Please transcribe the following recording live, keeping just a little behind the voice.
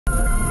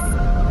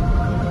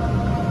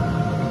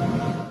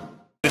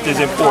is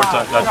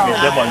important that we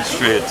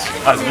demonstrate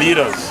as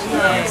leaders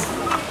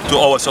to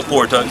our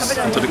supporters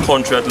and to the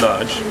country at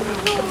large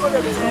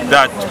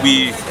that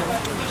we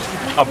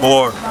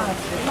abhor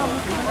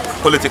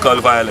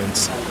political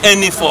violence,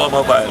 any form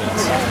of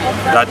violence,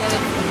 that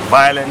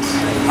violence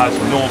has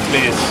no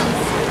place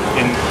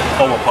in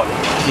our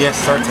politics. Yes,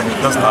 certainly,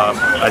 it does not.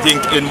 I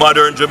think in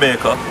modern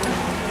Jamaica,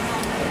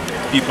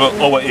 people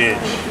our age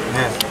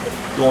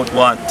don't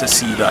want to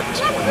see that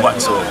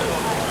whatsoever.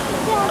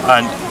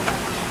 And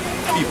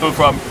people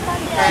from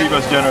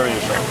previous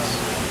generations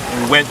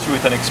who went through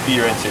it and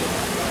experienced it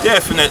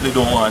definitely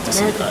don't want to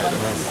see it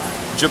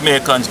either.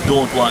 Jamaicans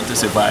don't want to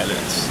see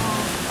violence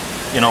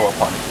in our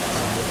politics.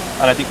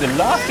 And I think the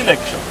last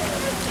election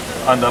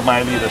under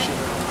my leadership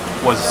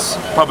was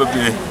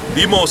probably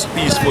the most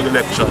peaceful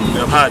election we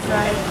have had,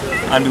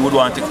 and we would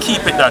want to keep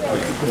it that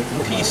way,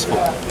 peaceful.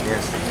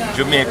 Yes.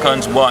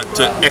 Jamaicans want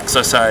to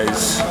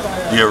exercise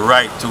their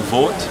right to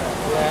vote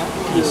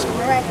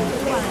peacefully,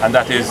 and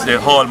that is the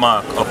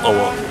hallmark of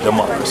our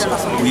democracy.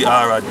 We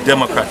are a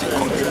democratic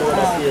country.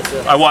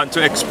 I want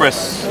to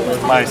express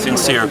my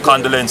sincere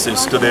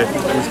condolences to the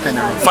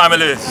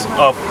families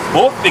of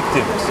both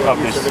victims of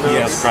this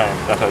heinous crime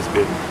that has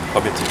been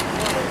committed.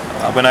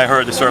 When I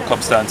heard the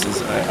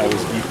circumstances, I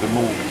was deeply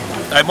moved.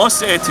 I must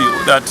say to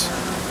you that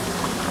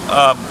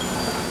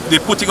the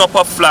putting up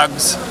of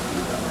flags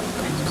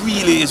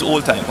really is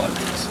old-time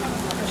politics.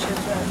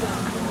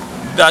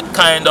 That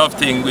kind of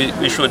thing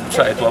we should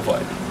try to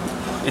avoid.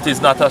 It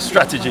is not a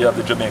strategy of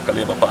the Jamaica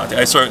Labour Party.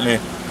 I certainly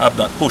have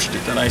not pushed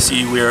it, and I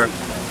see where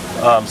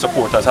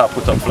supporters have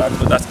put up flags,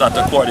 but that's not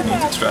a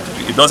coordinated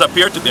strategy. It does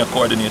appear to be a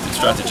coordinated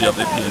strategy of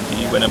the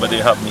PNP. Whenever they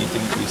have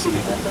meetings, we see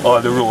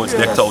all the roads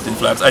decked out in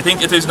flags. I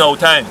think it is now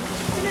time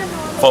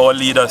for our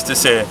leaders to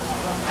say,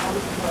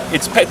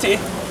 it's petty,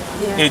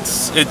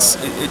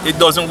 it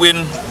doesn't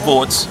win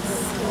votes,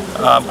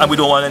 and we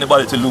don't want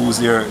anybody to lose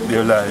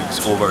their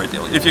lives over it.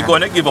 If you're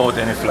going to give out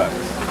any flags,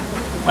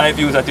 my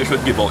view is that you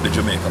should give out the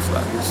Jamaica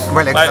flag.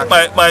 Well,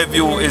 exactly. my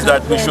view is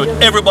that we should,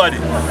 everybody,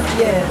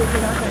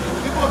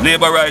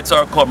 Labour rights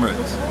are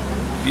comrades,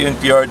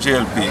 PNP or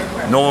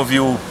JLP, no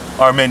view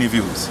or many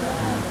views,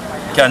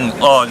 can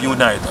all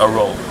unite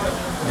around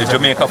the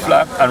Jamaica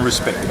flag and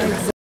respect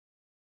it.